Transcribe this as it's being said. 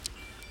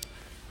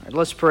All right,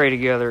 let's pray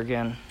together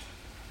again.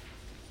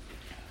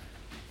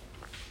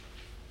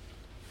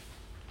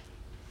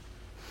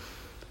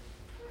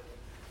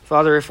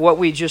 Father, if what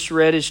we just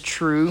read is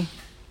true,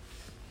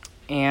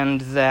 and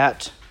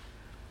that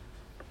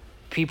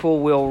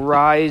people will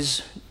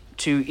rise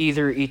to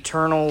either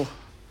eternal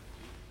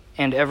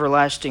and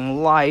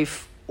everlasting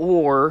life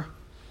or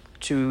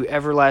to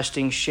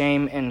everlasting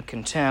shame and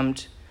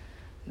contempt,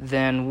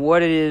 then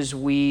what it is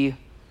we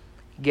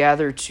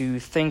gather to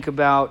think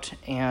about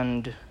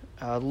and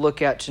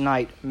look at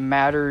tonight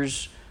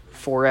matters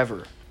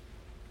forever.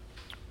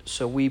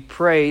 So we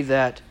pray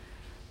that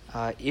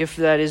if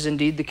that is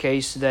indeed the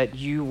case, that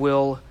you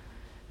will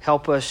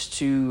help us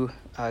to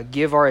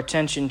give our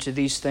attention to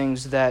these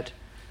things that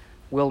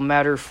will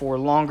matter for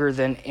longer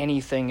than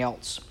anything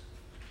else,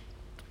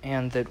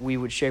 and that we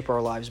would shape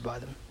our lives by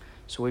them.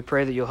 So we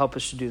pray that you'll help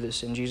us to do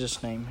this. In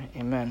Jesus' name,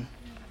 amen.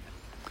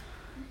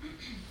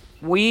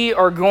 We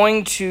are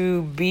going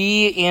to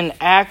be in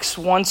Acts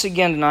once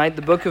again tonight,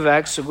 the book of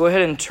Acts. So go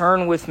ahead and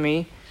turn with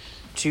me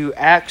to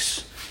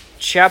Acts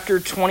chapter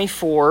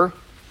 24.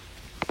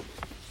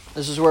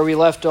 This is where we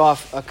left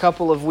off a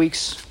couple of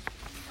weeks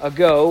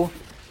ago.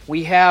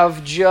 We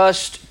have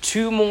just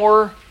 2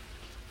 more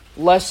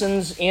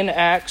lessons in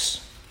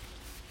Acts.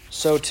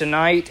 So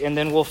tonight, and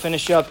then we'll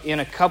finish up in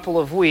a couple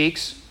of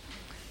weeks.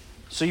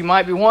 So you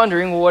might be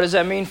wondering, well, what does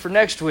that mean for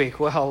next week?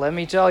 Well, let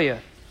me tell you.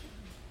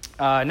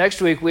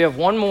 Next week, we have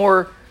one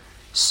more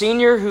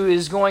senior who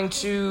is going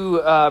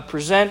to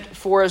present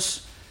for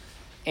us.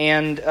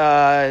 And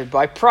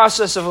by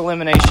process of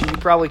elimination, you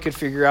probably could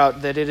figure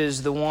out that it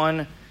is the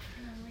one,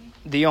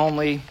 the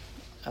only,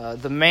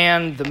 the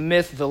man, the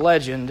myth, the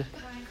legend,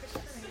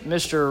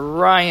 Mr.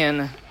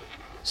 Ryan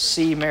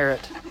C.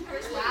 Merritt.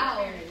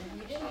 Wow, you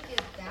didn't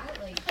get that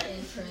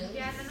intro.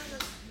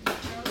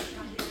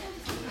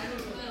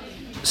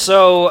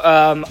 So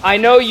I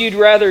know you'd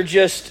rather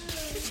just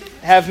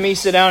have me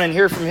sit down and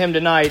hear from him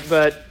tonight,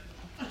 but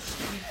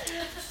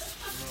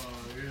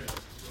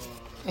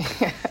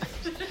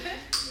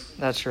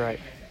that's right.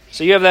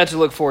 So you have that to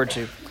look forward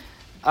to.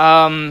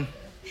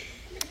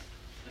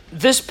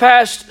 This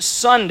past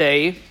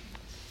Sunday,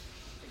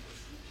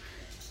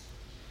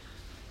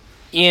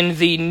 in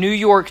the New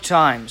York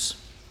Times,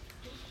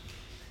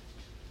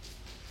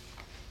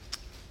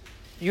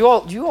 do you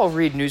all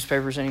read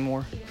newspapers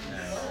anymore?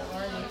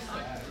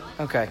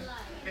 Okay.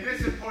 If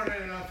it's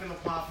important enough, it'll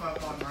pop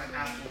up on my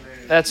Apple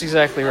News. That's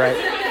exactly right.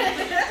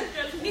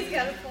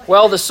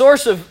 Well, the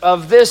source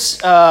of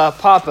this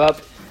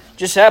pop-up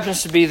just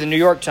happens to be the New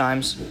York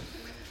Times.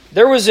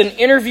 There was an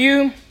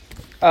interview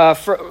by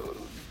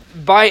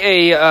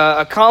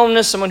a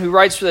columnist, someone who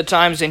writes for the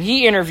Times, and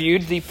he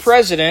interviewed the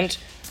president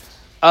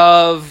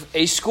of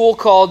a school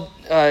called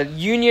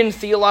Union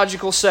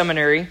Theological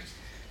Seminary.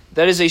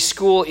 That is a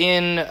school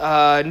in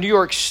New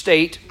York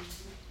State.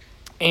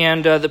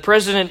 And the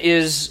president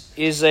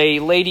is a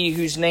lady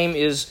whose name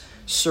is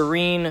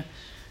Serene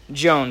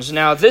Jones.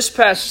 Now, this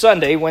past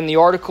Sunday, when the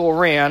article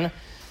ran,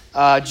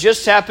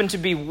 just happened to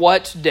be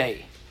what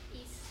day?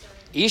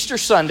 Easter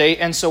Sunday.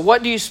 And so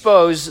what do you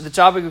suppose the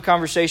topic of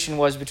conversation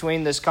was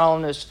between this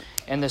columnist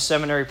and the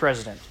seminary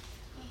president?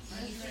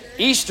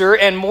 Easter,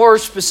 and more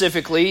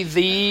specifically,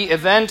 the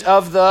event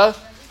of the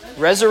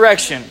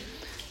resurrection.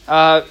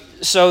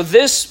 So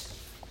this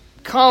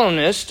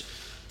columnist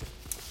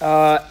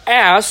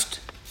asked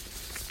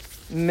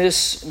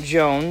Miss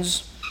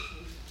Jones,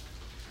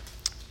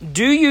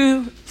 do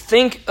you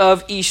think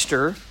of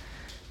Easter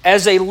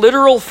as a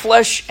literal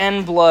flesh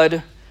and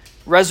blood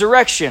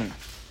resurrection?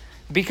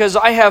 Because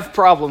I have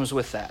problems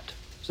with that.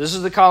 So this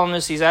is the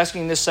columnist. He's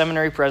asking this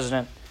seminary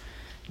president,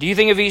 do you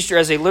think of Easter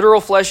as a literal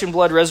flesh and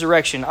blood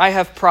resurrection? I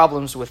have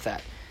problems with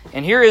that.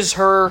 And here is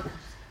her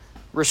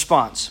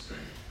response.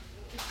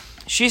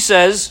 She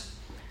says,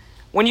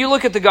 when you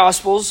look at the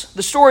Gospels,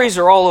 the stories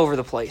are all over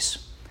the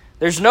place.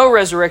 There's no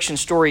resurrection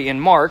story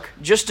in Mark,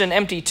 just an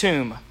empty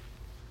tomb.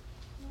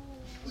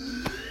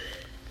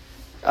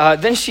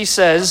 Then she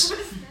says,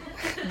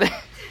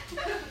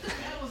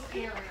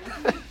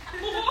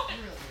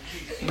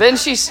 then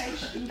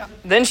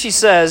she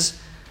says,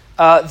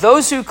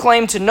 those who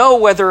claim to know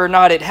whether or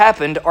not it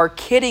happened are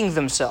kidding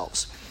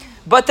themselves.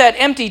 But that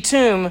empty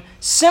tomb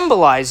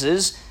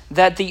symbolizes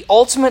that the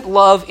ultimate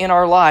love in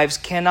our lives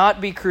cannot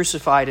be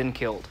crucified and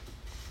killed.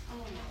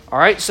 All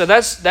right, so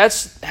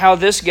that's how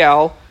this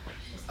gal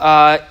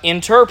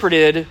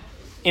interprets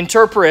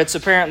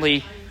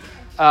apparently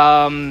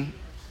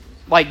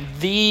like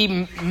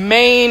the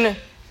main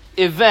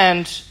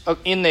event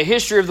in the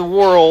history of the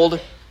world,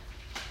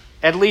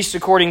 at least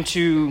according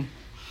to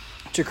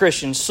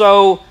Christians.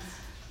 So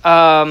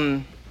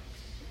then,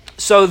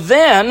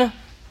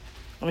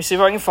 let me see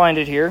if I can find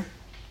it here.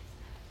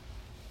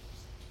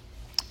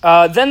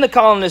 Then the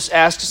columnist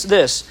asks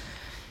this.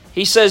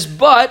 He says,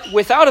 but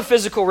without a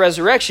physical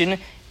resurrection,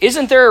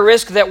 isn't there a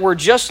risk that we're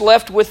just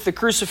left with the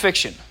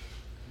crucifixion?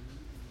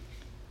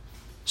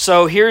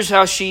 So here's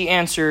how she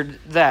answered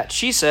that.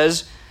 She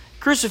says,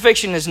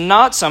 crucifixion is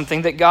not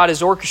something that God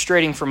is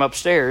orchestrating from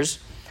upstairs.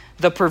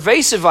 The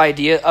pervasive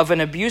idea of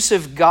an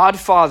abusive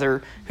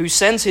God-Father who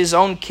sends his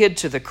own kid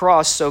to the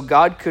cross so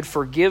God could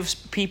forgive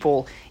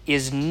people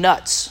is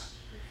nuts.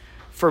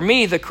 For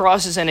me, the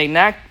cross is an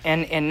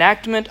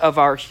enactment of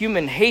our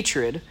human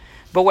hatred,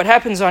 but what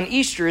happens on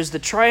Easter is the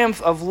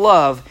triumph of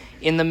love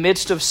in the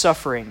midst of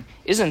suffering.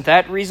 Isn't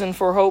that reason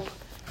for hope?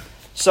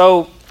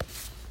 So,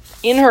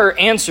 in her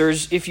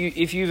answers, if you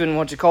even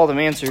want to call them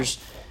answers,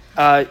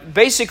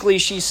 basically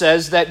she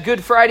says that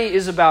Good Friday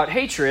is about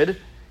hatred.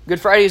 Good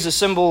Friday is a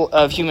symbol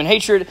of human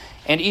hatred,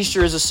 and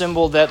Easter is a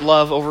symbol that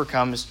love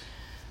overcomes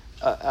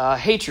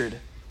hatred.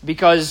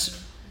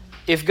 Because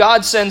if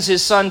God sends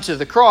his son to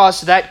the cross,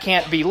 that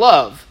can't be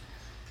love,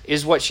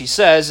 is what she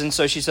says. And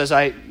so she says,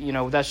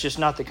 that's just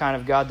not the kind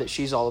of God that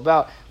she's all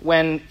about.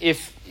 When,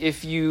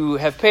 if you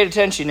have paid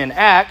attention in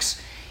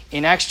Acts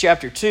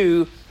chapter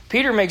 2,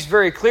 Peter makes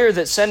very clear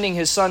that sending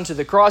his son to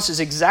the cross is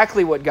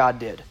exactly what God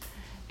did,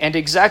 and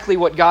exactly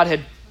what God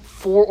had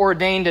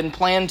foreordained and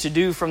planned to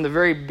do from the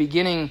very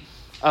beginning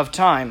of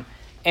time.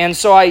 And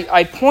so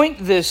I point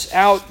this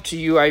out to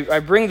you, I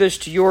bring this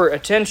to your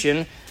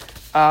attention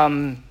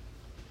to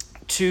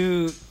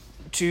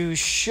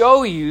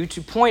show you,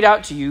 to point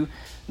out to you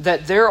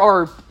that there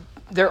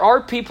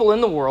are people in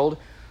the world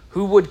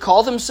who would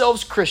call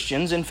themselves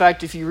Christians. In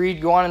fact, if you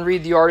go on and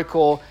read the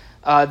article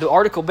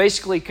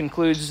basically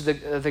concludes,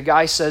 the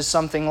guy says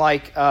something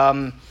like,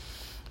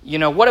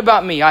 what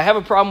about me? I have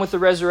a problem with the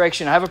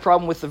resurrection. I have a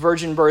problem with the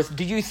virgin birth.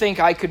 Do you think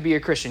I could be a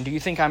Christian? Do you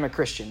think I'm a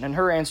Christian? And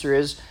her answer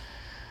is,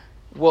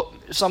 well,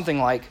 something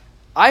like,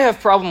 I have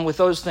problems with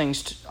those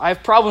things. I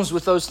have problems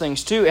with those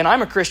things too, and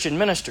I'm a Christian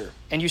minister.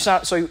 And you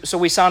sound so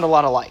we sound a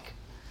lot alike.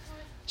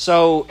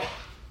 So,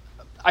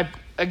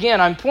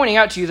 I'm pointing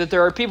out to you that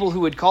there are people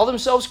who would call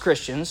themselves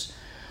Christians,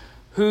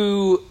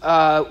 who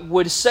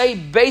would say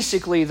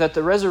basically that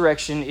the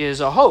resurrection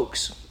is a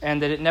hoax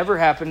and that it never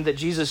happened, that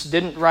Jesus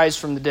didn't rise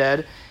from the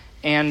dead,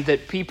 and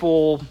that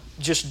people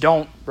just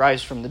don't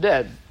rise from the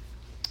dead.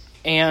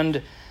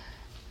 And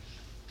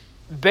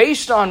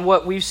based on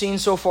what we've seen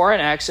so far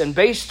in Acts, and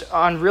based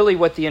on really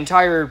what the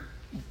entire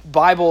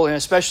Bible, and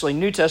especially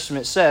New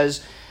Testament,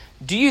 says,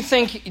 do you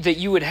think that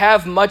you would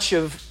have much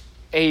of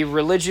a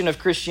religion of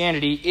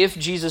Christianity if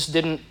Jesus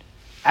didn't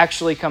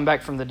actually come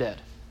back from the dead?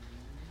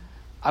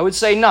 I would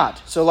say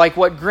not. So like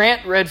what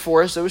Grant read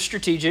for us, that was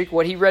strategic,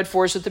 what he read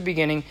for us at the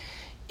beginning,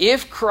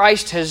 if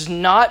Christ has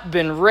not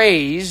been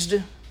raised,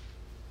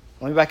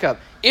 let me back up.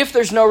 If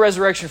there's no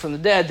resurrection from the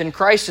dead, then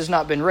Christ has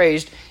not been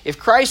raised. If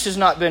Christ has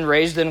not been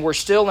raised, then we're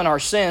still in our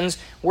sins.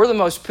 We're the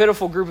most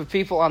pitiful group of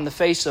people on the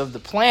face of the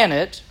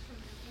planet.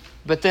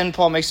 But then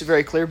Paul makes it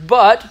very clear,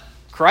 but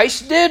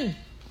Christ is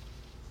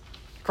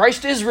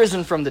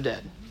risen from the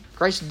dead.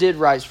 Christ did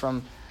rise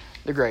from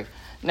the grave.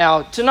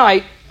 Now,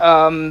 tonight,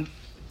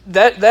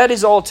 that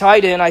is all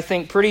tied in, I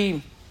think,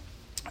 pretty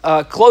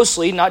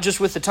closely, not just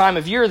with the time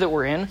of year that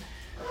we're in,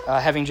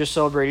 having just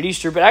celebrated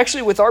Easter, but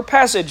actually with our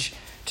passage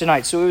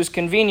tonight. So it was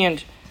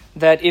convenient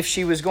that if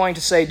she was going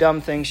to say dumb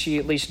things, she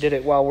at least did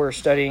it while we're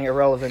studying a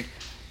relevant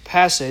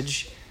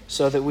passage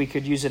so that we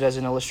could use it as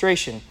an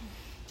illustration.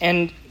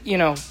 And,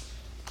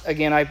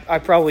 again, I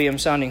probably am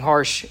sounding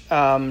harsh.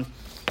 I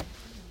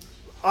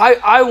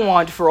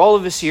want, for all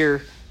of us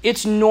here,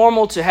 it's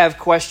normal to have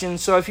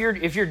questions. So if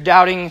you're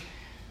doubting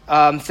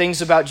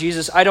things about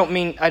Jesus, I don't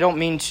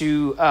mean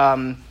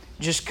to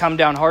just come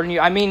down hard on you.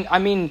 I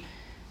mean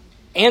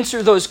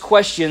answer those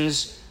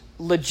questions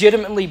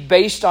legitimately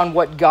based on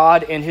what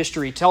God and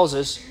history tells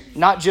us,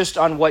 not just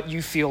on what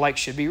you feel like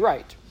should be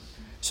right.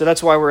 So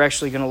that's why we're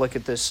actually going to look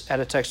at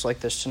a text like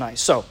this tonight.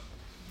 So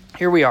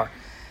here we are,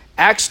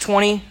 Acts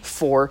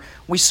 24.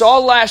 We saw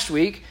last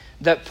week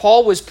that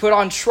Paul was put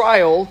on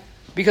trial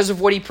because of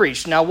what he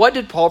preached. Now, what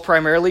did Paul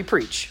primarily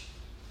preach?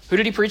 Who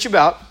did he preach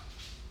about?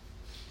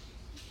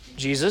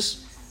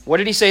 Jesus. What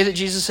did he say that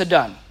Jesus had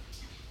done?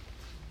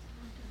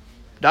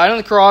 Died on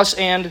the cross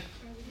and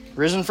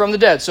risen from the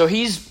dead. So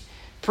he's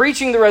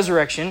preaching the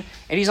resurrection,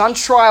 and he's on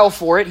trial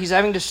for it. He's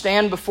having to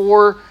stand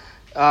before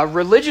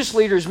religious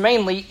leaders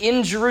mainly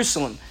in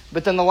Jerusalem.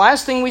 But then the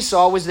last thing we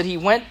saw was that he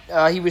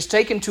was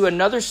taken to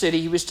another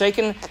city. He was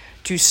taken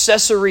to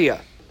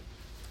Caesarea.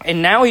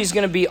 And now he's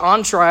going to be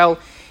on trial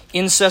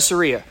in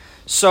Caesarea.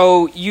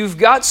 So you've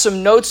got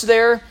some notes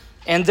there,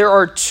 and there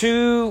are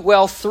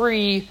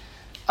three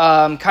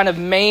kind of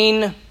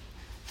main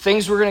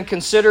things we're going to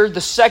consider. The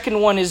second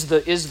one is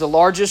the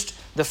largest.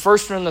 The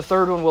first one and the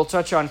third one we'll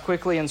touch on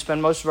quickly and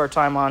spend most of our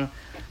time on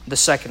the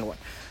second one.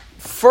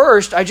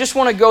 First, I just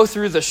want to go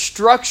through the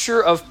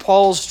structure of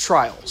Paul's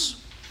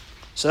trials.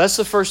 So that's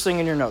the first thing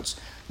in your notes.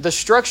 The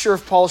structure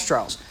of Paul's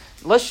trials.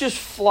 Let's just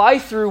fly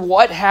through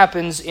what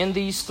happens in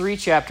these 3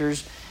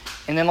 chapters,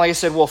 and then, like I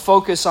said, we'll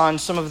focus on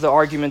some of the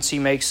arguments he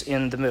makes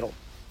in the middle.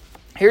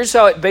 Here's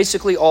how it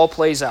basically all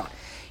plays out.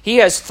 He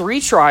has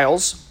 3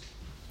 trials.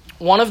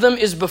 One of them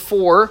is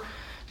before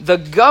the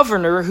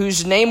governor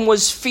whose name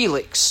was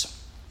Felix.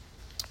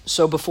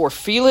 So before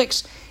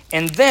Felix,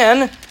 and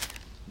then,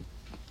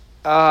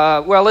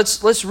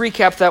 let's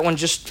recap that one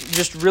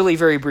just really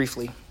very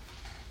briefly.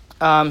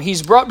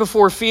 He's brought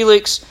before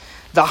Felix.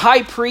 The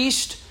high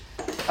priest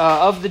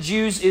of the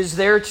Jews is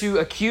there to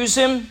accuse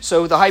him.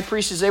 So the high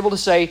priest is able to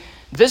say,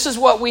 this is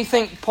what we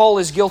think Paul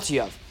is guilty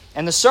of.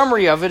 And the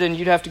summary of it, and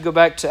you'd have to go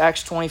back to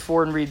Acts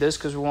 24 and read this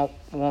because we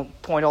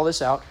won't point all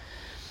this out.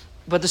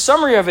 But the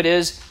summary of it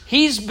is,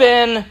 he's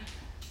been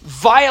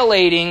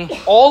violating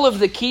all of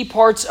the key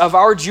parts of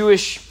our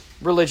Jewish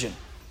religion.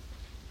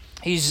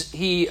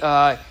 He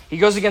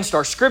goes against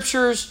our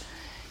scriptures.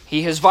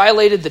 He has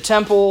violated the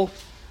temple,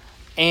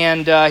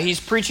 and he's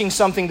preaching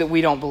something that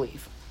we don't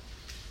believe,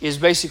 is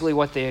basically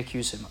what they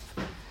accuse him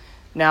of.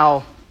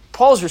 Now,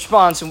 Paul's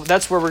response, and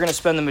that's where we're going to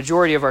spend the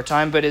majority of our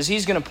time, but as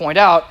he's going to point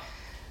out,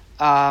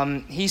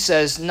 he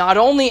says, not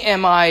only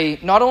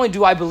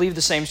do I believe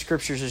the same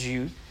scriptures as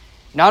you,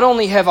 not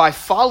only have I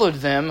followed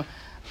them,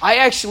 I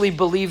actually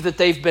believe that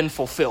they've been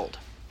fulfilled.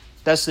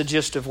 That's the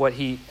gist of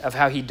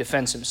how he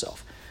defends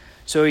himself.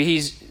 So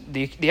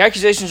the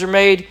accusations are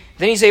made,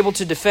 then he's able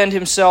to defend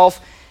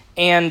himself,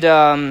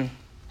 and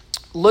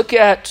look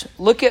at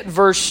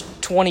verse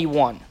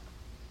 21.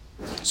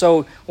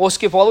 So we'll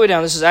skip all the way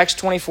down. This is Acts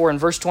 24 and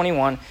verse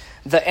 21.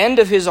 The end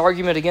of his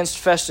argument against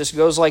Festus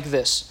goes like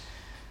this.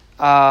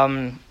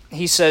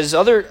 He says,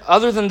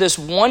 other than this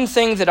one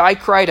thing that I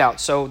cried out.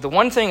 So the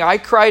one thing I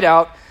cried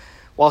out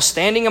while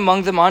standing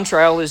among them on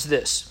trial is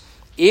this.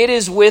 It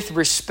is with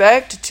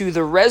respect to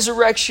the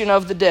resurrection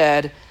of the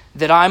dead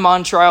that I'm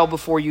on trial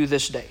before you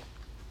this day.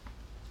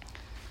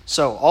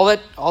 So all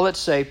that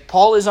say,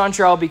 Paul is on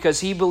trial because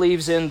he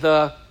believes in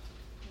the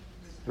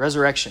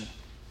resurrection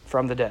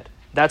from the dead.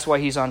 That's why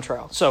he's on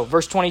trial. So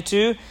verse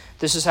 22,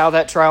 this is how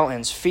that trial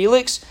ends.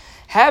 Felix,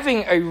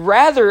 having a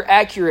rather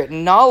accurate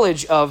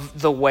knowledge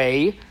of the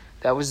way,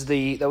 that was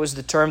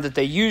the term that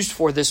they used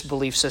for this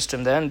belief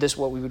system then, this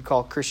what we would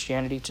call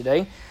Christianity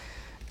today.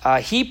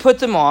 He put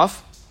them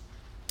off,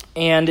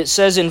 and it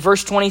says in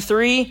verse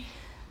 23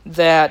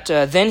 that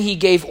then he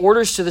gave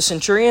orders to the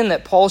centurion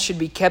that Paul should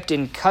be kept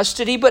in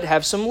custody but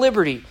have some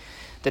liberty,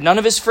 that none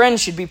of his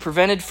friends should be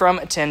prevented from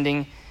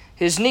attending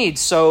his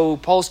needs. So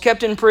Paul's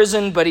kept in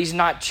prison, but he's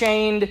not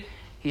chained,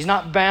 he's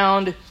not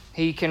bound,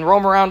 he can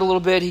roam around a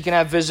little bit, he can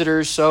have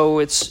visitors, so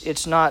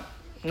it's not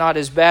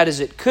as bad as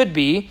it could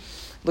be.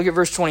 Look at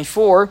verse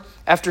 24.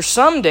 After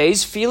some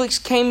days, Felix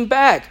came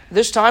back,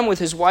 this time with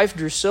his wife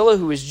Drusilla,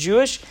 who is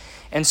Jewish,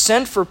 and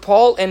sent for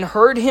Paul and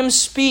heard him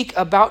speak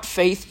about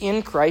faith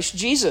in Christ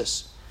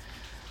Jesus.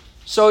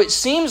 So it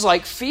seems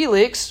like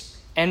Felix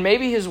and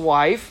maybe his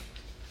wife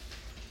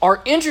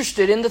are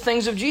interested in the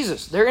things of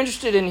Jesus. They're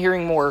interested in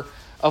hearing more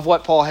of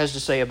what Paul has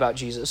to say about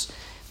Jesus.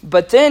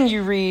 But then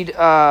you read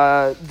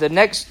the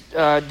next,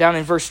 down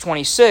in verse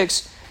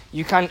 26,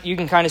 you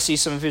can kind of see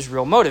some of his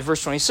real motive.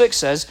 Verse 26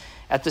 says,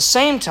 at the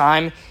same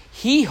time,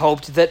 he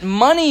hoped that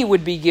money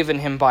would be given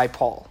him by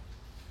Paul.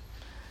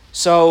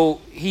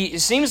 So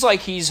it seems like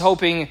he's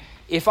hoping,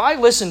 if I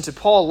listen to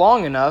Paul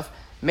long enough,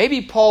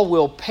 maybe Paul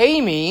will pay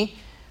me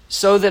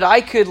so that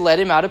I could let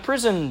him out of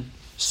prison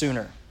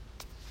sooner.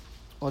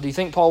 Well, do you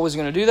think Paul was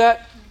going to do that?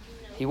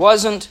 No. He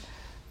wasn't.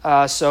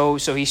 So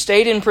he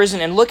stayed in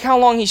prison, and look how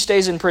long he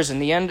stays in prison.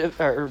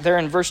 There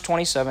in verse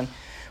 27,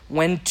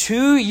 when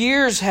 2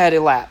 years had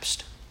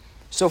elapsed.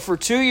 So for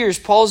 2 years,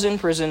 Paul's in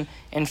prison,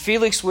 and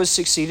Felix was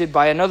succeeded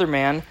by another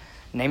man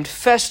named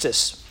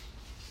Festus.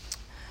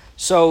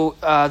 So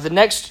the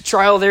next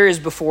trial there is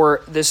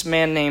before this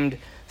man named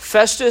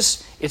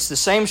Festus. It's the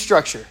same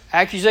structure.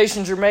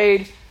 Accusations are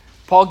made.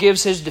 Paul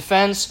gives his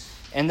defense,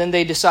 and then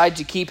they decide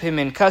to keep him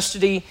in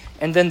custody.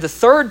 And then the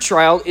third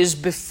trial is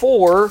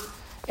before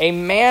a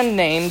man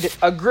named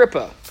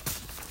Agrippa.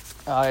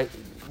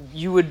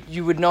 You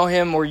would know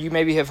him, or you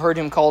maybe have heard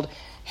him called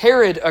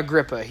Herod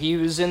Agrippa. He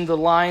was in the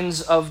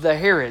lines of the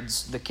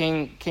Herods, the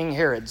King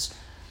Herods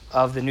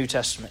of the New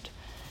Testament.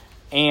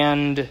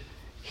 And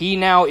he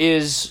now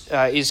is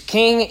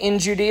king in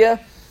Judea.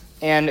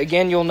 And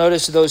again, you'll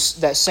notice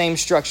that same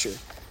structure.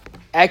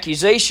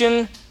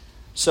 Accusation.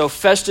 So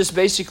Festus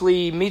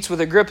basically meets with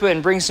Agrippa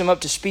and brings him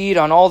up to speed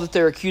on all that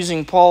they're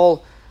accusing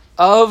Paul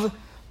of.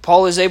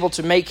 Paul is able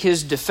to make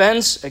his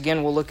defense.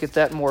 Again, we'll look at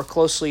that more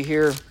closely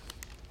here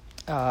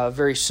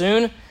very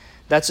soon.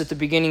 That's at the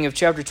beginning of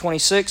chapter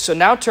 26. So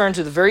now turn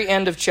to the very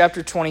end of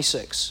chapter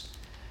 26.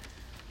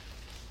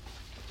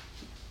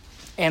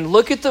 And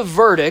look at the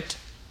verdict.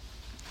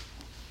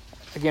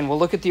 Again, we'll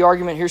look at the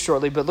argument here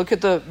shortly, but look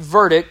at the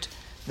verdict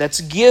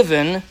that's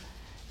given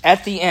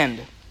at the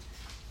end.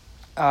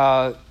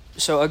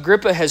 So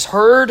Agrippa has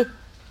heard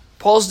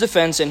Paul's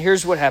defense, and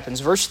here's what happens.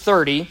 Verse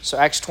 30, so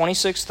Acts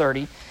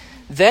 26:30.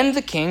 Then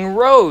the king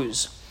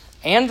rose,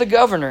 and the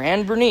governor,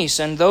 and Bernice,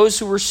 and those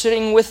who were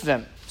sitting with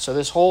them. So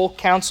this whole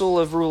council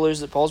of rulers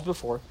that Paul's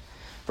before.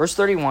 Verse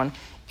 31,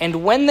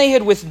 and when they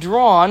had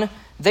withdrawn,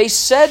 they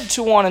said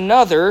to one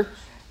another,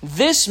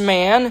 this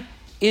man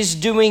is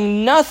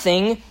doing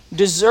nothing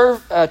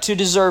to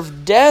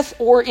deserve death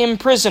or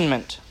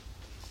imprisonment.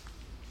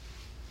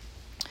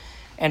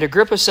 And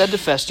Agrippa said to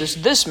Festus,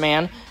 this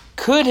man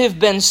could have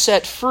been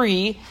set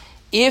free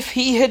if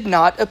he had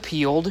not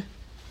appealed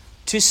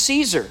to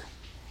Caesar.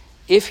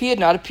 If he had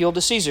not appealed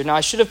to Caesar. Now,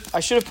 I should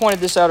have pointed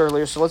this out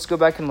earlier, so let's go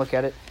back and look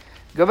at it.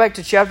 Go back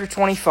to chapter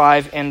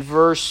 25 and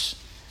verse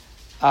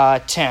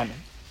 10.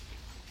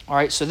 All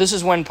right, so this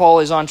is when Paul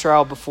is on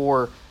trial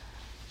before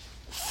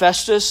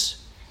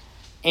Festus,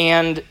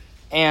 and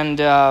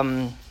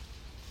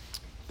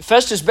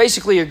Festus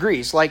basically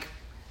agrees, like,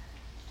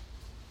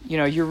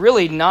 you're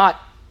really not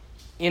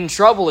in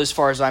trouble as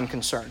far as I'm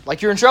concerned.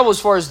 Like, you're in trouble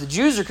as far as the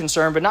Jews are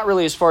concerned, but not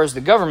really as far as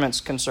the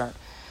government's concerned.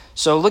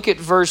 So look at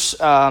verse,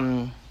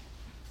 we'll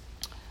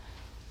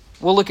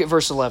look at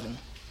verse 11.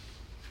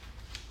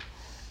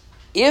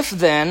 If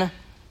then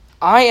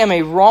I am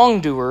a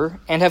wrongdoer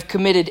and have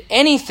committed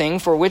anything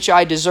for which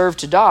I deserve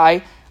to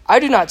die, I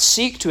do not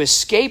seek to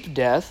escape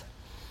death,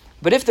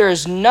 but if there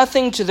is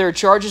nothing to their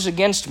charges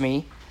against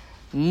me,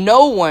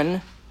 no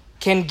one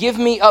can give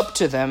me up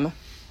to them,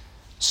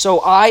 so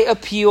I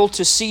appeal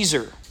to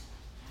Caesar.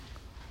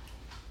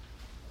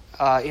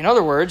 In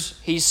other words,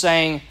 he's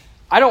saying,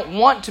 I don't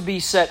want to be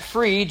set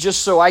free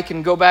just so I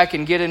can go back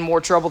and get in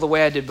more trouble the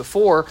way I did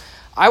before.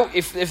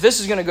 If this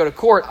is going to go to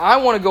court, I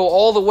want to go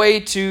all the way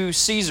to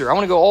Caesar. I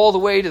want to go all the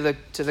way to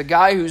the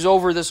guy who's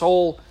over this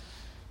whole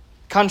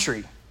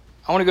country.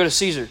 I want to go to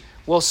Caesar.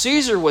 Well,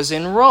 Caesar was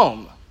in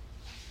Rome.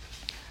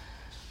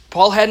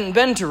 Paul hadn't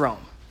been to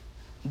Rome.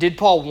 Did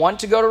Paul want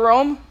to go to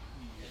Rome?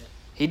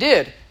 He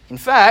did. In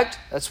fact,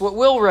 that's what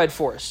Will read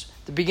for us.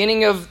 The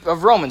beginning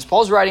of Romans.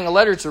 Paul's writing a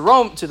letter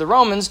to the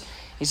Romans.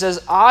 He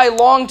says, I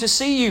long to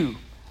see you.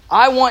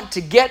 I want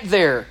to get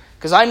there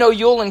because I know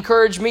you'll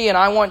encourage me and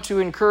I want to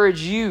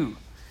encourage you.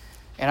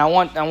 And I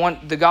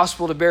want the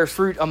gospel to bear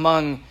fruit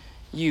among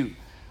you.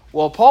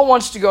 Well, Paul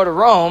wants to go to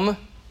Rome.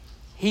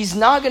 He's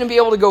not going to be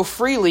able to go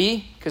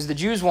freely because the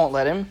Jews won't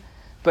let him,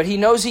 but he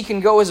knows he can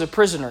go as a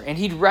prisoner. And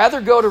he'd rather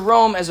go to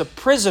Rome as a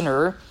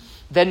prisoner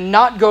than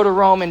not go to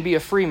Rome and be a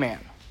free man.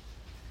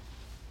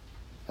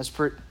 That's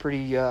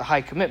pretty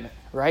high commitment,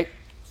 right?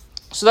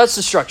 So that's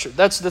the structure.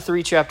 That's the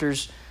 3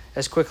 chapters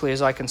as quickly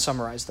as I can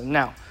summarize them.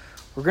 Now,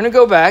 we're going to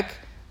go back,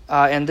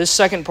 and this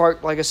second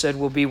part, like I said,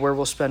 will be where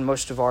we'll spend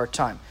most of our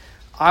time.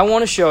 I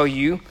want to show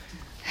you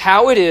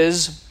how it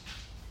is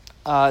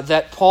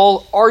that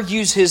Paul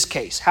argues his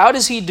case. How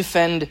does he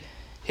defend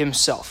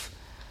himself?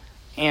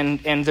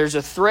 And there's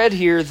a thread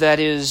here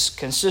that is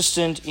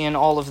consistent in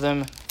all of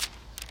them,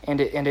 and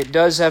it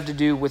does have to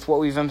do with what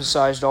we've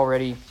emphasized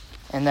already,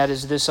 and that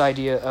is this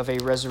idea of a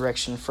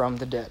resurrection from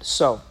the dead.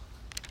 So,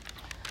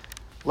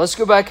 let's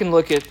go back and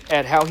look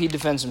at how he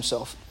defends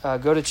himself.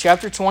 Go to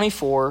chapter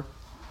 24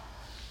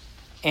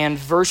 and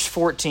verse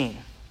 14.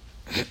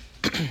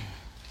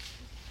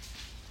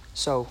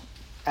 So,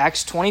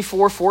 Acts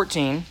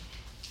 24:14.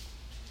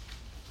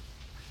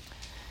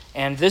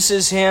 And this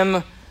is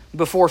him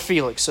before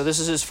Felix. So this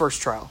is his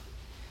first trial.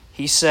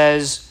 He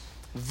says,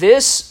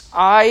 "This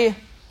I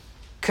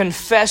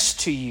confess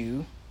to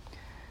you,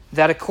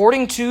 that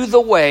according to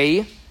the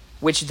way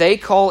which they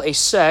call a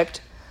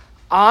sect,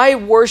 I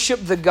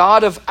worship the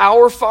God of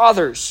our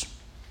fathers,"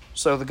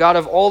 so the God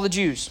of all the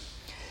Jews,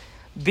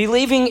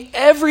 "believing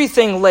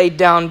everything laid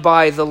down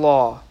by the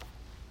law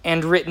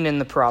and written in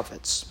the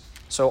prophets."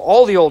 So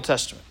all the Old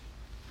Testament.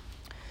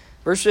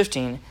 Verse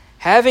 15,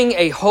 "having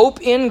a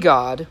hope in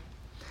God,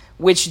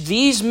 which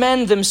these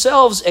men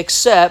themselves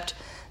accept,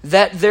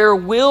 that there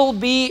will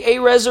be a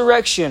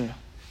resurrection,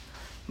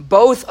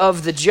 both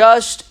of the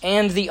just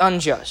and the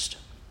unjust."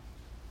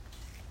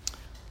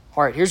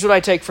 All right, here's what I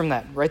take from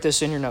that. Write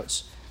this in your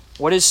notes.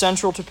 What is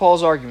central to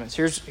Paul's arguments?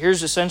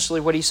 Here's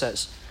essentially what he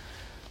says.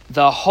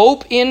 The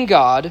hope in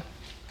God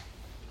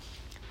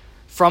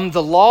from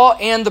the law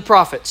and the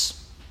prophets.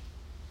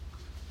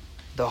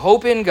 The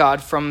hope in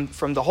God from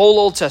the whole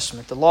Old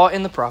Testament, the law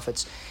and the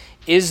prophets,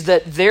 is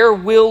that there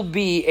will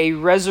be a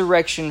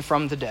resurrection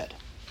from the dead.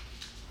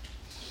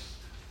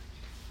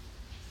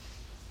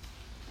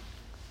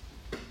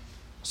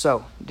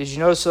 So, did you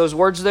notice those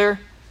words there?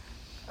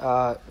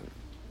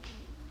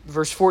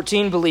 Verse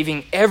 14,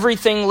 believing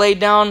everything laid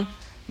down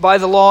by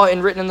the law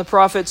and written in the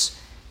prophets.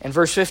 And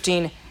verse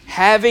 15,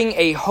 having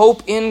a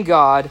hope in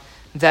God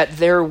that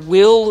there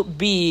will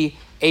be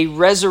a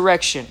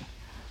resurrection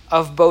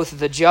of both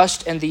the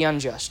just and the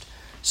unjust.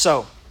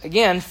 So,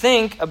 again,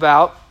 think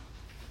about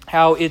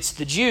how it's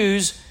the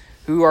Jews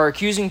who are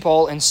accusing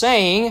Paul and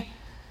saying,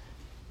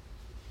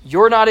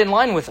 "You're not in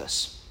line with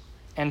us."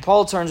 And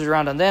Paul turns it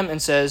around on them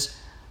and says,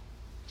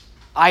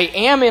 "I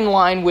am in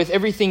line with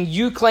everything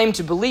you claim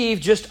to believe,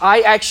 just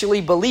I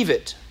actually believe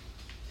it."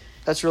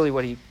 That's really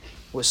what he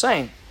was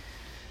saying.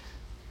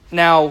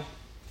 Now,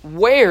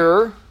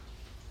 where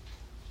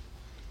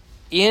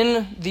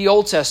in the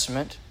Old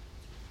Testament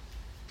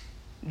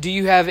do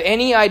you have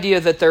any idea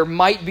that there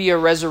might be a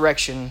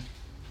resurrection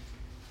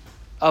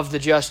of the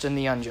just and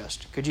the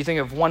unjust? Could you think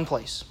of one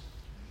place?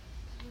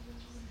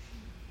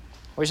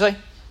 What do you say?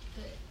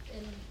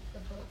 In the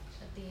book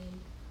at the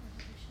end,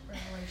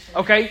 Revelation.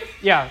 Okay,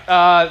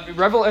 yeah.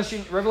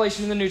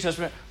 Revelation in the New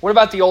Testament. What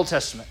about the Old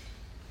Testament?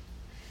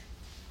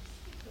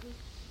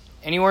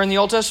 Anywhere in the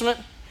Old Testament?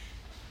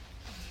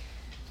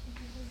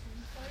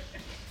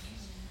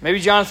 Maybe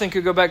Jonathan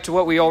could go back to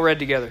what we all read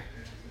together.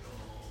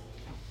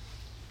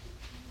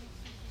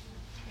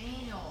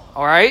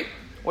 All right.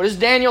 What does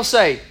Daniel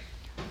say?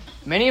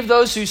 Many of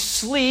those who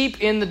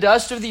sleep in the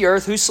dust of the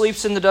earth, who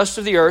sleeps in the dust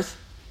of the earth?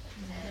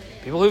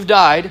 People who've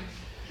died,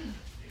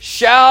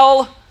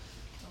 shall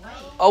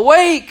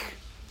awake.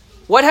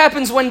 What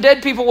happens when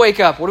dead people wake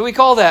up? What do we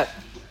call that?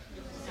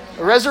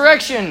 A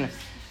resurrection.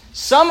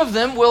 Some of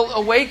them will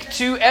awake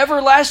to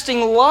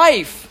everlasting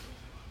life.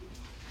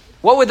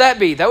 What would that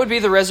be? That would be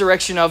the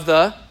resurrection of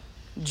the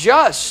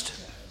just.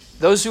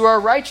 Those who are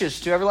righteous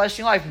to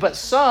everlasting life. But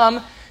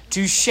some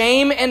to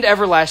shame and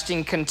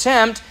everlasting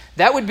contempt.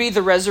 That would be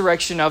the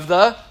resurrection of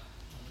the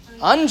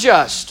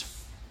unjust.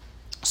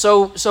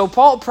 So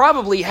Paul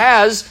probably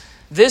has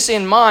this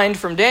in mind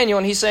from Daniel,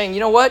 and he's saying, you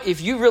know what?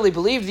 If you really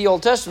believed the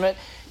Old Testament,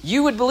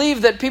 you would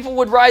believe that people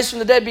would rise from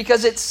the dead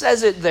because it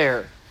says it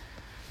there.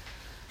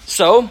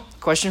 So,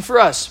 question for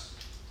us.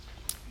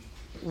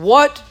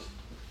 What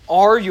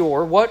are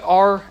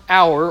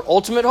our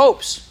ultimate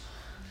hopes?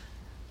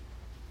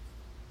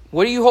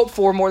 What do you hope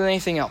for more than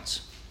anything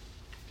else?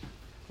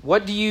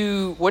 What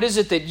is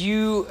it that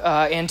you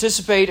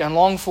anticipate and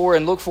long for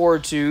and look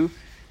forward to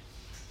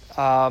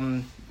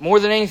more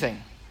than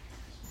anything?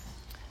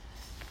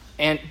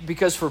 And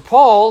because for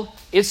Paul,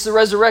 it's the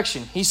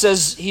resurrection. He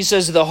says,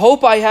 the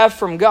hope I have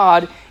from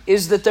God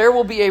is that there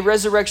will be a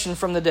resurrection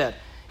from the dead.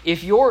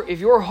 If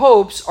your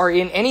hopes are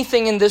in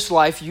anything in this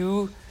life,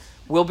 you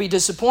will be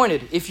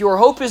disappointed. If your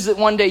hope is that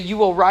one day you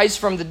will rise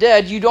from the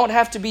dead, you don't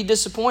have to be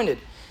disappointed.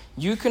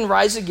 You can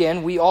rise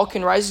again, we all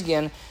can rise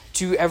again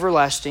to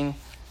everlasting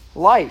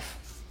life.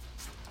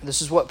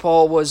 This is what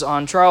Paul was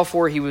on trial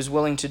for, he was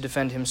willing to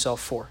defend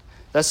himself for.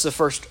 That's the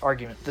first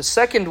argument. The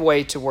second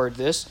way to word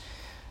this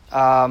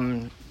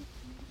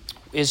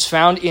is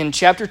found in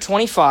chapter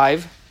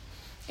 25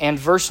 and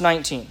verse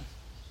 19.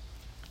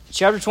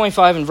 Chapter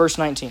 25 and verse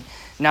 19.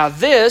 Now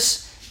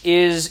this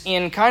is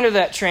in kind of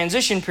that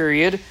transition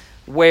period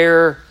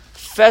where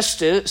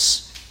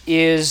Festus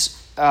is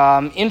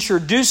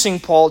introducing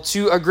Paul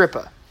to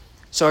Agrippa.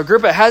 So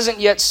Agrippa hasn't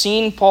yet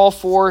seen Paul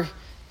for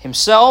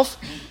himself,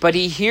 but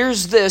he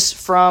hears this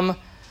from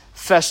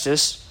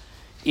Festus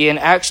in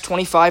Acts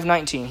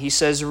 25:19. He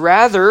says,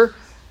 rather,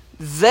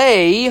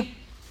 they,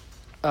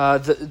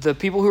 the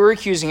people who were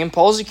accusing him,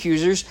 Paul's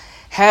accusers,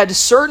 had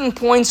certain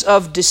points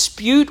of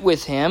dispute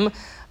with him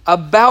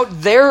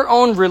about their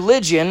own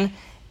religion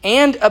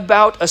and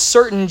about a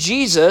certain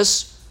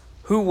Jesus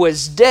who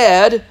was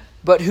dead,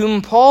 but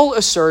whom Paul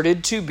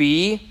asserted to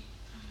be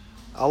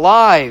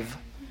alive,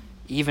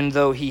 even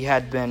though he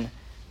had been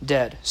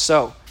dead.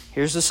 So,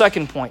 here's the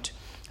second point.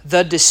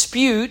 The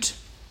dispute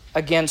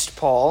against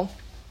Paul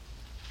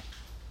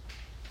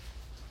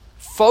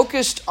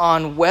focused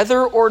on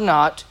whether or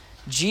not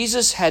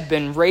Jesus had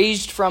been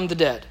raised from the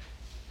dead.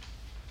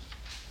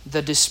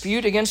 The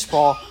dispute against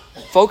Paul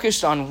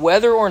focused on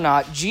whether or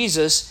not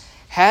Jesus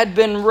had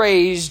been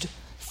raised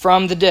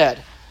from the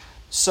dead.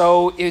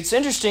 So it's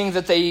interesting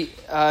that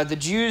the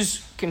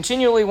Jews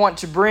continually want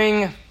to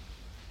bring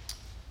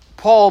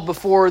Paul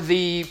before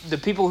the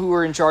people who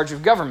were in charge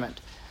of government.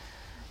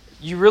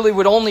 You really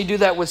would only do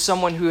that with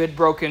someone who had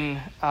broken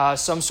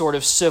some sort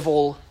of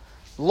civil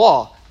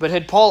law. But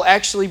had Paul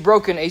actually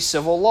broken a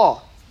civil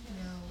law?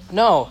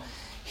 No.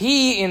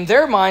 He, in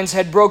their minds,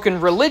 had broken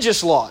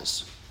religious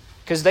laws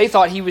because they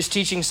thought he was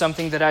teaching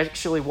something that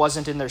actually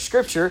wasn't in their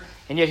scripture,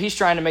 and yet he's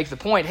trying to make the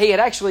point, hey, it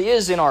actually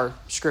is in our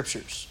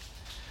scriptures.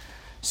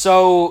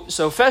 So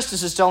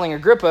Festus is telling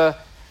Agrippa,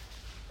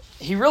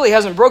 he really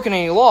hasn't broken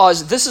any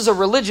laws. This is a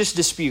religious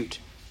dispute.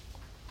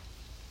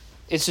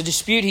 It's a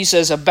dispute, he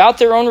says, about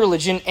their own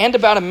religion and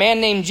about a man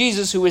named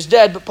Jesus who is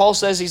dead, but Paul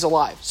says he's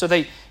alive. So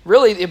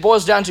it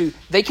boils down to,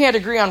 they can't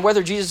agree on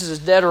whether Jesus is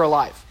dead or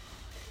alive.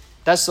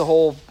 That's the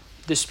whole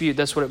dispute.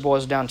 That's what it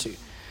boils down to.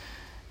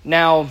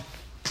 Now,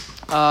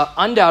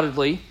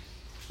 undoubtedly,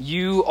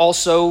 you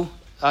also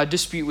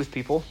dispute with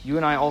people. You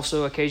and I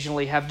also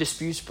occasionally have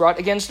disputes brought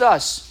against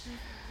us.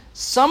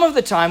 Some of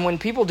the time when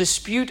people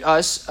dispute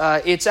us,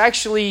 it's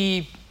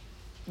actually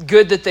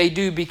good that they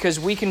do because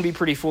we can be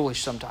pretty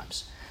foolish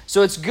sometimes.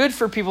 So it's good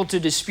for people to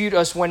dispute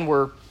us when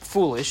we're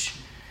foolish.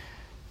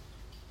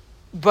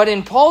 But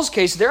in Paul's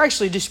case, they're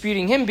actually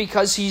disputing him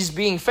because he's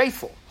being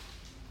faithful.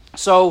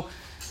 So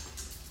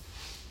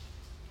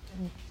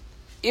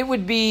it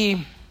would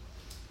be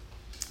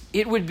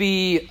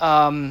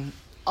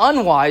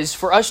unwise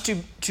for us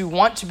to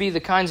want to be the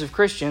kinds of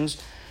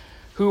Christians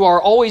who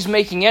are always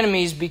making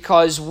enemies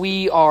because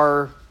we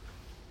are,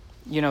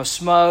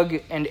 smug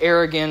and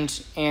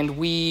arrogant and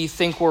we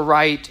think we're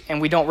right and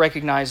we don't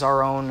recognize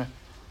our own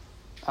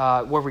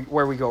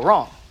where we go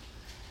wrong.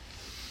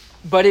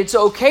 But it's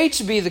okay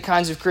to be the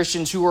kinds of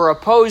Christians who are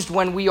opposed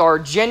when we are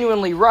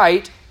genuinely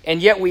right, and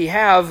yet we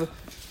have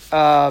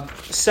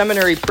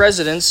seminary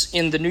presidents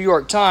in the New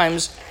York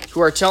Times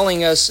who are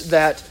telling us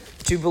that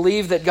to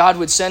believe that God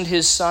would send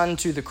his son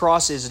to the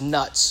cross is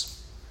nuts.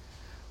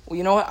 Well,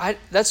 you know what?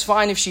 That's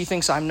fine if she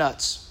thinks I'm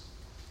nuts.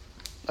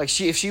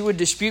 If she would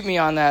dispute me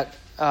on that,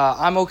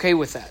 I'm okay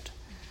with that.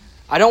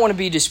 I don't want to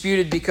be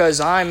disputed because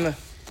I'm,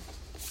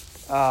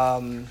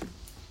 again,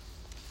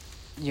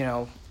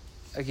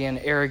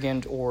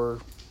 arrogant or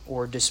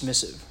or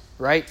dismissive,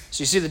 right?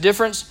 So you see the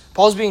difference?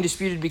 Paul's being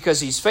disputed because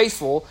he's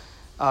faithful.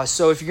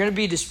 So if you're going to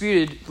be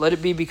disputed, let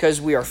it be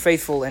because we are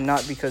faithful and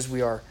not because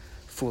we are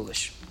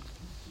foolish.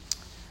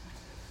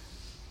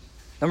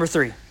 Number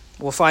 3,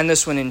 we'll find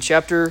this one in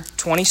chapter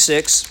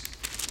 26,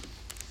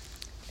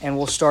 and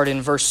we'll start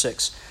in verse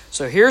 6.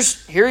 So here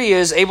he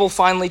is, able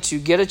finally to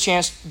get a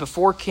chance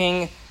before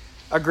King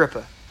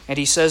Agrippa. And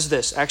he says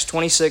this, Acts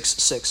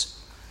 26:6.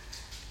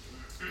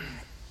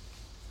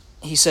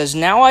 He says,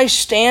 "Now I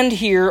stand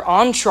here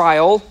on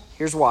trial,"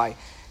 here's why,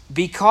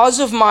 "because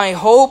of my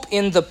hope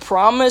in the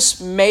promise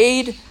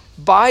made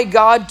by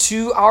God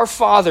to our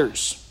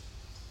fathers."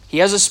 He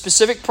has a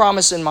specific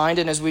promise in mind,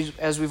 and as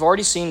we've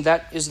already seen,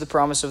 that is the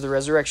promise of the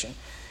resurrection.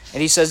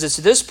 And he says it's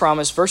this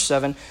promise, verse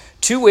 7,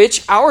 "to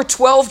which our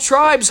 12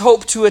 tribes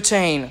hope to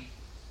attain."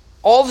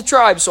 All the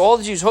tribes, so all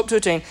the Jews hope to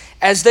attain,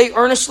 "as they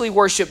earnestly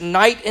worship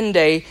night and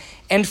day.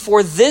 And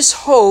for this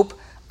hope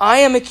I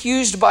am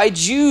accused by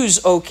Jews,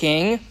 O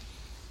king."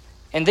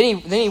 And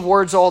then he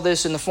words all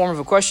this in the form of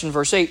a question,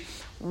 verse 8.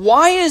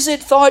 "Why is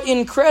it thought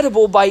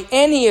incredible by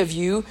any of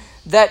you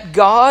that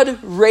God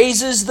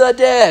raises the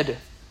dead?"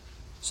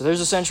 So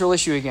there's a central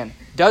issue again.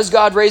 Does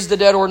God raise the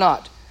dead or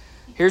not?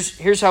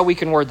 Here's how we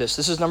can word this.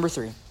 This is number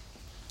 3.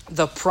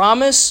 The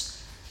promise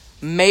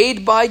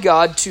made by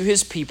God to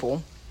his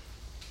people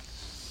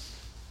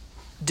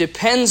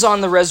depends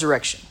on the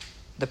resurrection.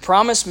 The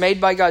promise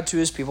made by God to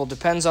his people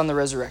depends on the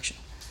resurrection.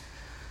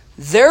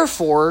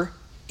 Therefore,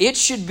 it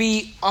should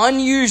be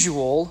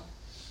unusual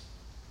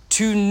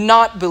to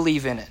not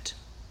believe in it.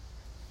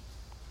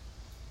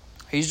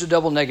 I used a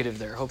double negative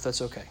there. I hope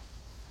that's okay.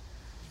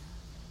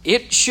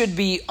 It should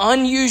be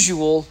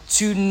unusual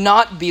to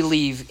not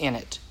believe in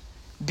it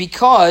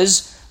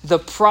because the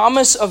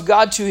promise of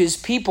God to his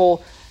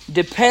people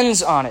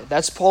depends on it.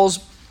 That's Paul's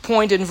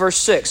point in verse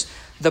 6.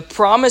 The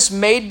promise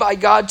made by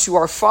God to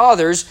our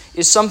fathers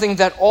is something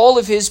that all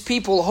of his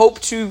people hope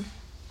to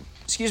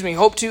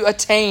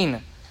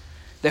attain.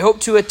 They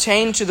hope to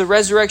attain to the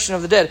resurrection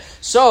of the dead.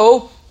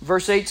 So,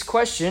 verse 8's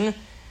question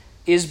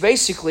is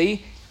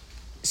basically,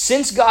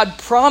 since God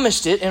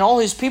promised it and all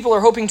his people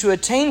are hoping to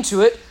attain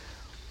to it,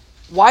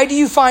 why do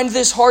you find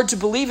this hard to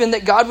believe in,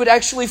 that God would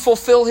actually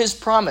fulfill his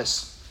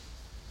promise?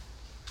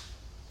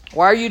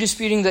 Why are you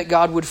disputing that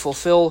God would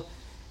fulfill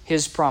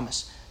his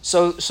promise?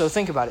 So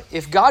think about it.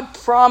 If God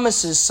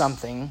promises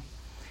something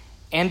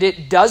and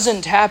it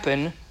doesn't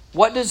happen,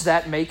 what does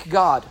that make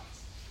God?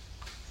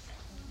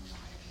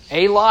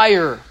 A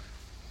liar.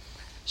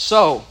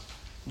 So,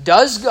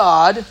 does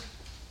God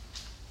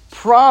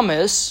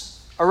promise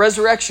a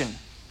resurrection?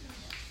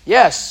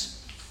 Yes.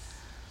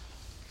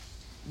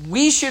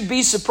 We should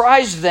be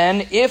surprised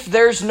then if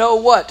there's no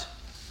what?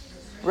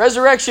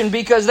 Resurrection,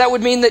 because that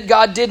would mean that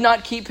God did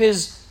not keep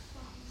his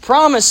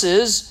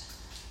promises,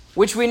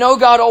 which we know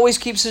God always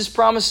keeps his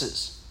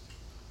promises.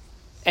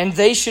 And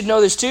they should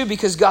know this too,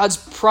 because God's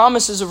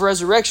promises of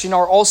resurrection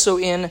are also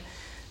in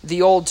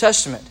the Old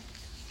Testament.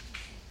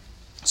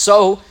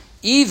 So,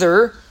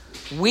 either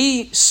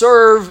we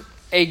serve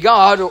a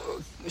God,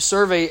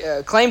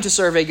 claim to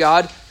serve a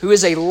God who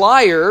is a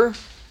liar,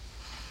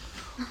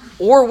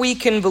 or we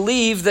can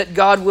believe that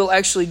God will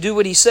actually do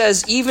what he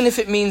says, even if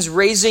it means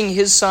raising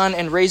his son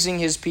and raising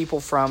his people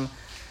from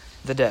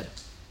the dead.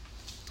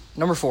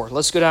 Number 4,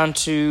 let's go down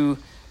to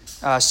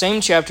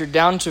same chapter,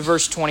 down to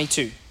verse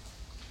 22.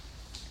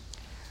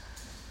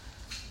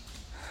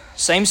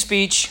 Same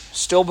speech,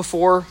 still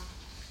before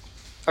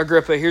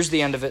Agrippa. Here's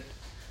the end of it.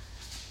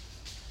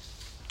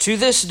 "To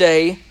this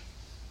day,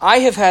 I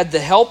have had the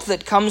help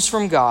that comes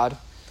from God,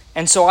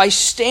 and so I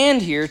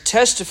stand here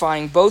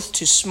testifying both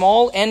to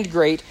small and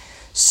great,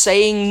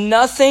 saying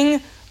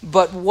nothing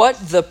but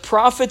what the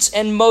prophets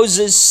and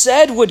Moses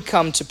said would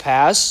come to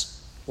pass."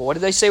 Well, what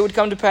did they say would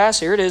come to pass?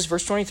 Here it is,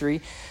 verse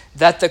 23.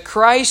 "That the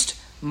Christ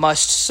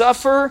must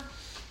suffer,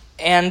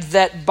 and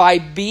that by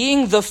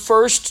being the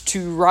first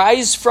to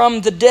rise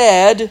from the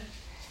dead,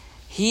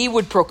 he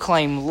would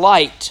proclaim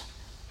light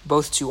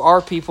both to our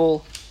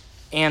people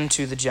and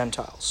to the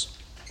Gentiles."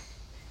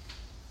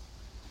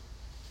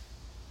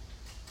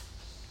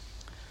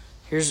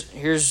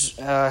 Here's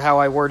how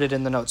I worded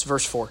in the notes.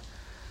 Verse 4.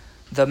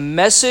 "The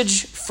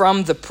message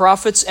from the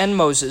prophets and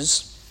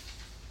Moses,"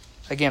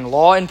 again,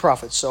 law and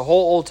prophets, so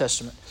whole Old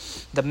Testament.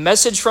 "The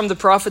message from the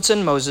prophets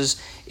and Moses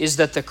is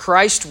that the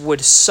Christ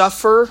would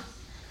suffer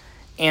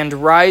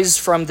and rise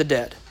from the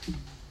dead."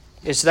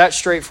 It's that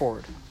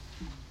straightforward,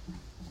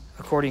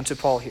 according to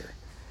Paul here.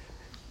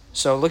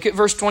 So look at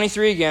verse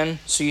 23 again,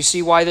 so you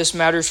see why this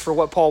matters for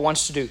what Paul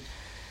wants to do.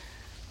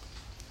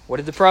 What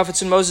did the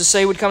prophets and Moses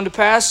say would come to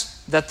pass?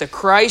 That the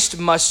Christ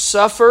must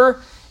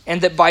suffer,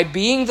 and that by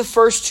being the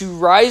first to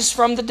rise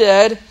from the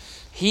dead,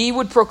 he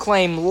would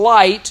proclaim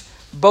light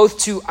both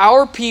to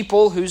our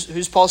people,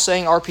 who's Paul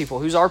saying our people?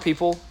 Who's our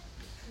people?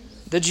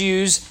 The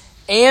Jews,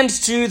 and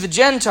to the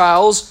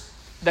Gentiles,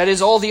 that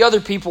is all the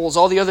other peoples,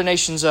 all the other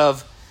nations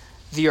of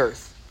the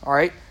earth. All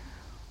right?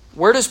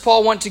 Where does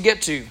Paul want to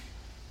get to?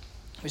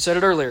 We said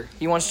it earlier.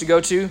 He wants to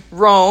go to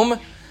Rome,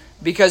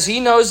 because he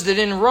knows that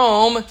in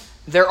Rome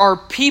there are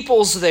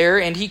peoples there,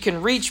 and he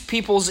can reach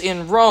peoples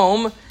in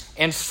Rome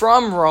and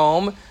from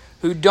Rome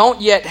who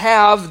don't yet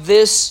have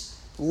this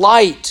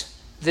light,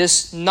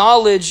 this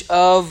knowledge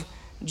of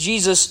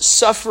Jesus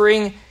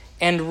suffering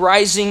and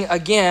rising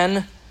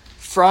again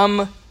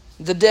from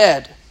the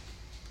dead.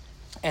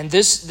 And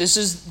this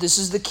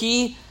is the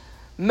key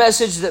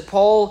message that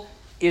Paul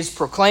is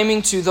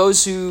proclaiming to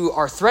those who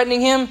are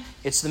threatening him.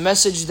 It's the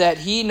message that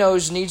he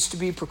knows needs to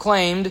be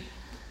proclaimed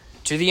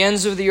to the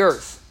ends of the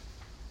earth.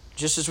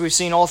 Just as we've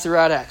seen all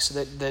throughout Acts,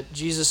 that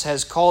Jesus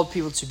has called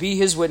people to be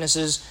his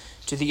witnesses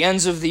to the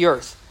ends of the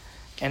earth.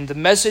 And the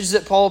message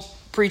that Paul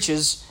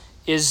preaches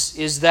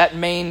is that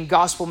main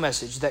gospel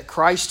message, that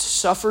Christ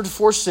suffered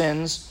for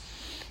sins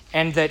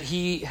and that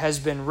he has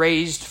been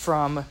raised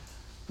from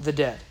the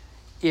dead.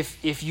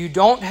 If you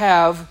don't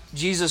have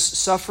Jesus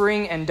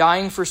suffering and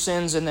dying for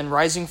sins and then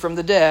rising from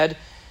the dead,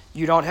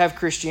 you don't have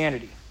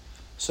Christianity.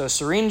 So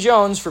Serene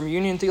Jones from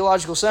Union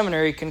Theological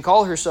Seminary can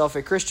call herself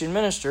a Christian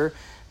minister,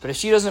 but if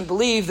she doesn't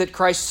believe that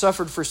Christ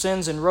suffered for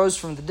sins and rose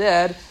from the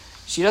dead,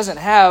 she doesn't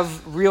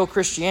have real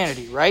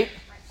Christianity, right?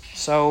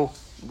 So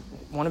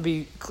I want to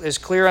be as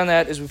clear on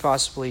that as we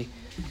possibly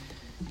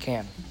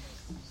can.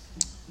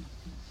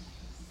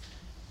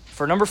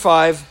 For number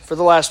 5, for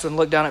the last one,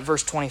 look down at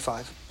verse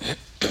 25.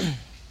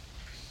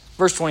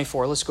 Verse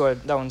 24, let's go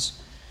ahead.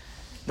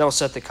 That'll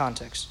set the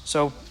context.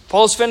 So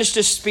Paul's finished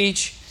his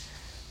speech.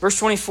 Verse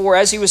 24,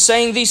 as he was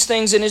saying these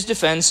things in his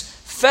defense,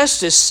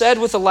 Festus said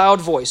with a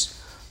loud voice,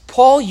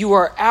 Paul, you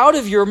are out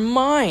of your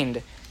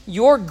mind.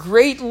 Your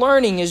great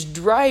learning is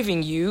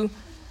driving you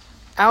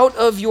out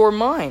of your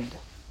mind.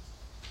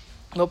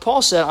 Well,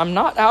 Paul said, I'm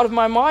not out of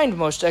my mind,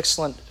 most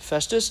excellent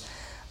Festus.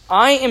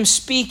 I am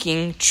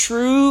speaking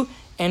true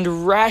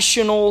and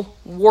rational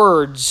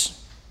words.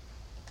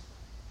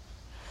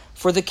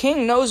 For the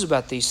king knows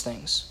about these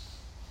things,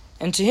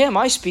 and to him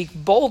I speak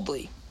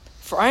boldly.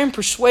 For I am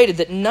persuaded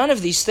that none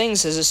of these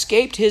things has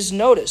escaped his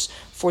notice,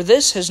 for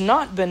this has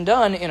not been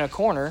done in a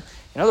corner.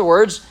 In other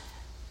words,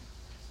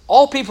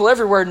 all people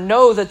everywhere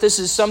know that this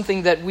is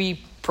something that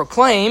we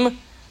proclaim.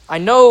 I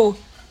know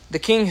the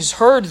king has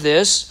heard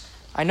this.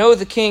 I know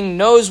the king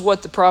knows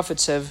what the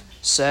prophets have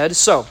said.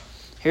 So,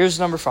 here's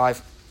number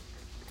 5.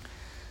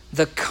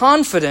 The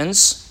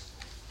confidence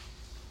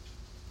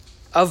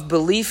of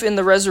belief in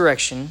the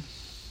resurrection,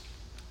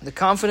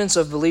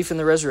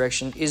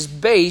 is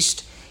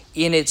based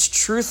in its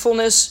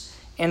truthfulness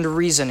and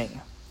reasoning.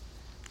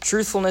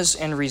 Truthfulness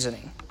and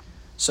reasoning.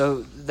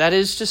 So that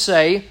is to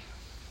say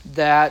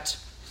that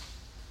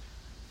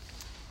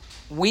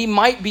we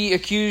might be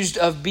accused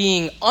of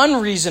being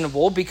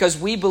unreasonable because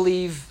we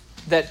believe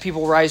that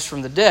people rise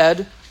from the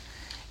dead,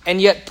 and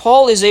yet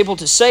Paul is able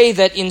to say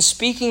that in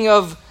speaking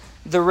of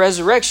the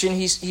resurrection,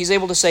 he's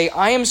able to say,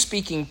 I am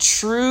speaking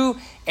true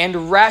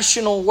and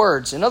rational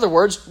words. In other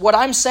words, what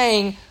I'm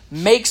saying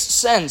makes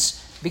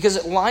sense because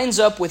it lines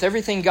up with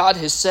everything God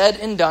has said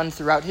and done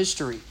throughout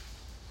history.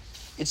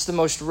 It's the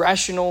most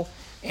rational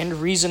and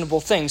reasonable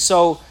thing.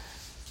 So,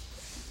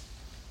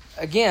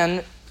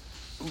 again,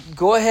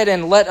 go ahead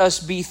and let us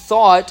be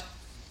thought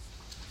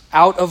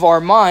out of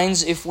our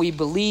minds if we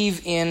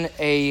believe in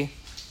a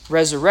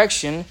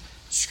resurrection.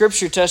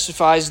 Scripture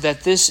testifies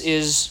that this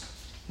is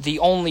the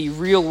only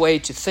real way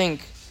to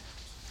think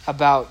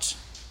about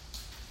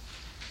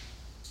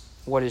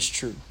what is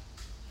true.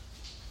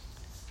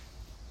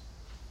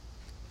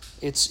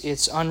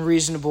 It's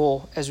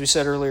unreasonable, as we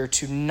said earlier,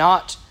 to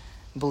not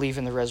believe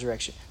in the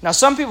resurrection. Now,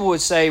 some people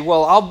would say,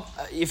 well,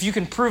 if you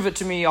can prove it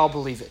to me, I'll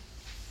believe it.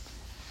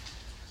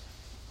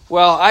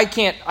 Well, I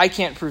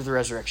can't prove the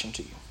resurrection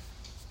to you.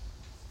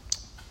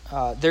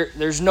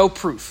 There's no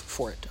proof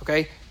for it,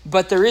 okay?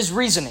 But there is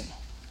reasoning.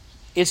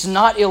 It's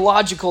not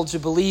illogical to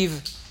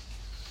believe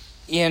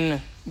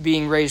in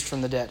being raised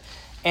from the dead.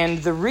 And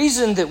the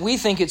reason that we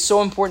think it's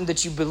so important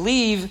that you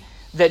believe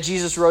that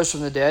Jesus rose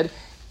from the dead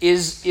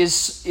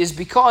is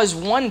because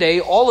one day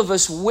all of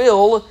us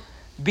will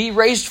be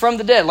raised from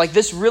the dead. Like,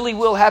 this really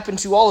will happen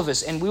to all of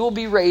us. And we will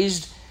be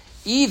raised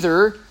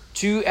either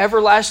to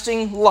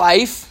everlasting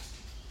life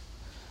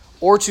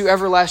or to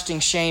everlasting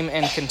shame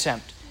and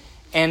contempt.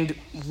 And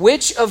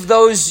which of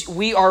those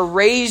we are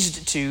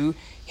raised to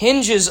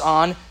hinges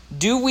on,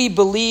 do we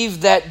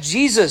believe that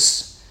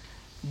Jesus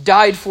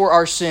died for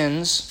our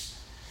sins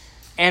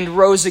and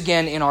rose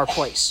again in our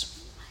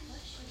place?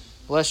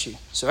 Bless you.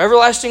 So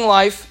everlasting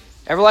life,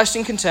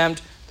 everlasting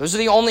contempt, those are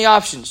the only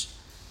options.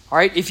 All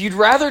right, if you'd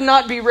rather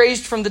not be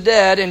raised from the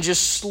dead and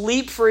just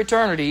sleep for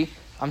eternity,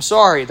 I'm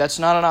sorry, that's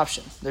not an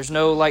option. There's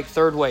no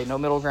third way, no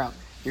middle ground.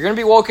 You're going to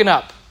be woken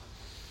up.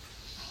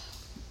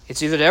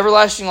 It's either to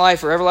everlasting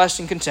life or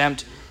everlasting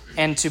contempt.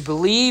 And to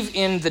believe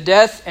in the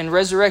death and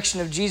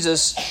resurrection of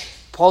Jesus,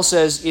 Paul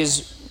says,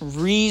 is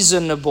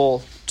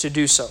reasonable to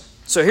do so.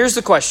 So here's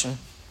the question.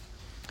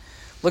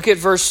 Look at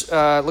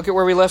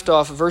where we left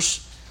off,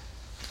 verse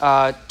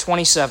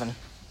 27.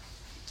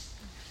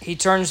 He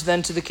turns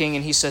then to the king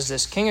and he says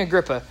this, King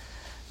Agrippa,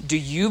 do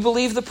you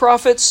believe the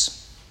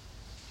prophets?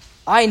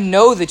 I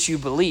know that you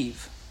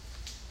believe.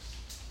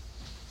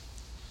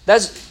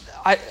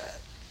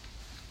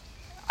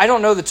 I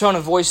don't know the tone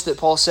of voice that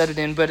Paul said it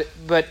in, but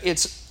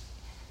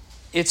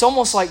it's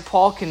almost like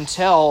Paul can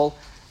tell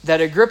that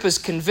Agrippa's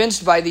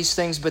convinced by these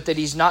things, but that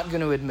he's not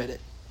going to admit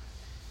it.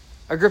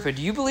 Agrippa,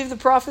 do you believe the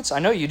prophets? I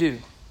know you do.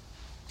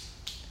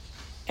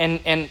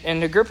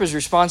 And Agrippa's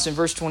response in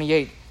verse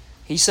 28,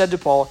 he said to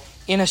Paul,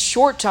 in a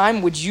short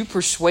time would you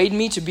persuade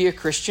me to be a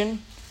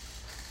Christian?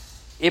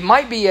 It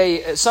might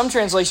be some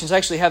translations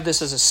actually have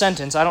this as a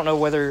sentence. I don't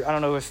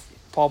know if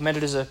Paul meant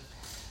it as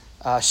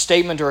a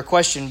statement or a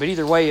question, but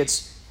either way,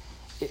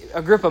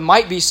 Agrippa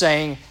might be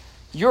saying,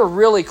 you're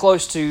really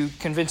close to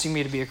convincing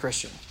me to be a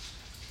Christian.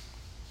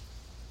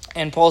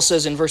 And Paul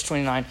says in verse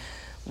 29,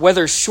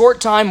 whether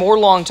short time or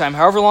long time,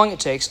 however long it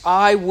takes,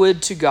 I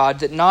would to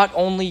God that not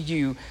only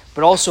you,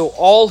 but also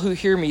all who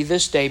hear me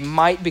this day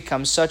might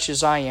become such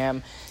as I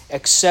am,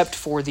 except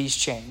for these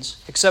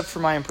chains, except for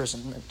my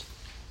imprisonment.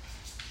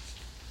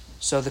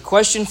 So the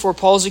question for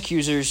Paul's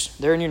accusers,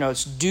 there in your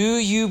notes, do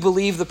you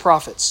believe the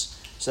prophets?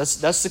 So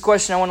that's the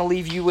question I want to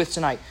leave you with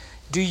tonight.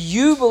 Do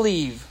you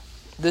believe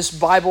this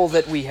Bible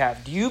that we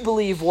have? Do you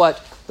believe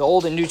what the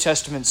Old and New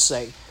Testaments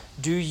say?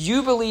 Do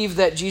you believe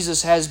that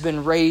Jesus has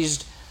been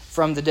raised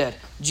from the dead?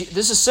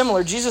 This is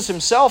similar. Jesus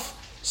himself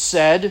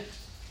said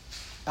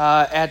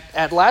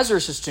at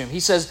Lazarus' tomb, he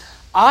says,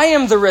 I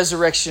am the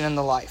resurrection and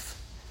the life.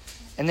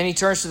 And then he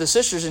turns to the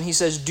sisters and he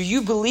says, do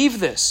you believe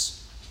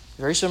this?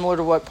 Very similar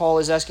to what Paul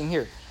is asking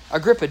here.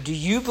 Agrippa, do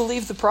you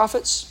believe the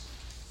prophets?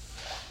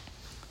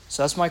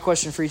 So that's my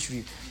question for each of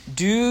you.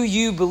 Do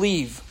you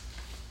believe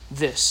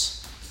this?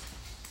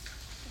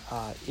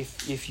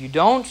 If you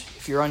don't,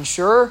 if you're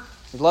unsure,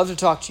 we'd love to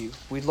talk to you.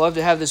 We'd love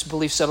to have this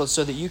belief settled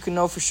so that you can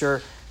know for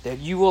sure that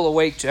you will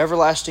awake to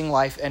everlasting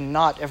life and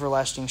not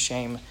everlasting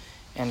shame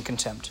and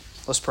contempt.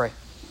 Let's pray.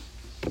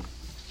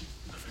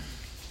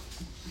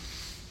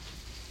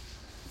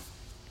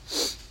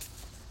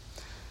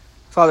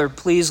 Father,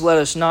 please let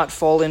us not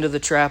fall into the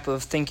trap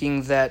of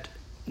thinking that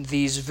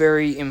these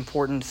very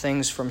important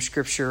things from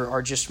Scripture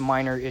are just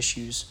minor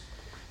issues.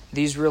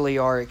 These really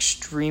are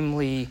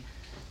extremely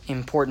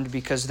important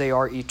because they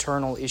are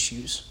eternal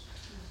issues.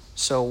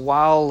 So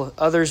while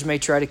others may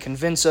try to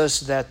convince us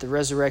that the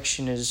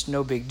resurrection is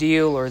no big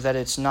deal, or that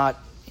it's not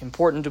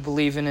important to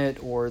believe in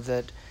it, or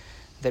that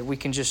we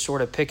can just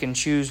sort of pick and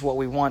choose what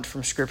we want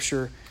from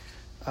Scripture,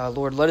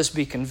 Lord, let us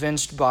be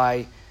convinced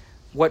by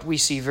what we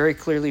see very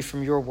clearly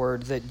from your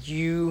word, that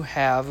you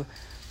have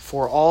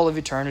for all of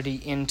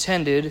eternity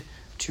intended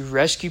to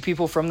rescue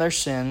people from their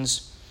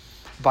sins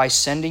by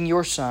sending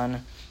your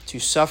Son to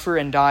suffer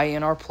and die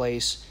in our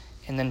place,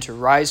 and then to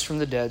rise from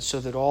the dead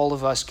so that all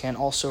of us can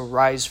also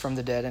rise from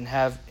the dead and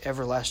have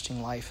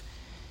everlasting life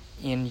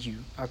in you.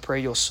 I pray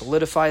you'll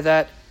solidify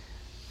that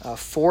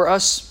for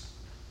us.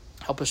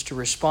 Help us to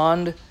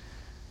respond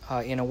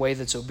in a way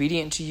that's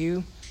obedient to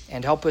you,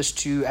 and help us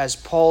to, as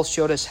Paul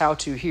showed us how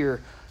to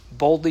here,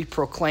 boldly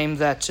proclaim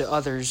that to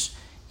others,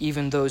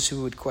 even those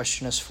who would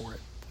question us for it.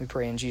 We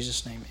pray in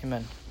Jesus' name.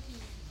 Amen.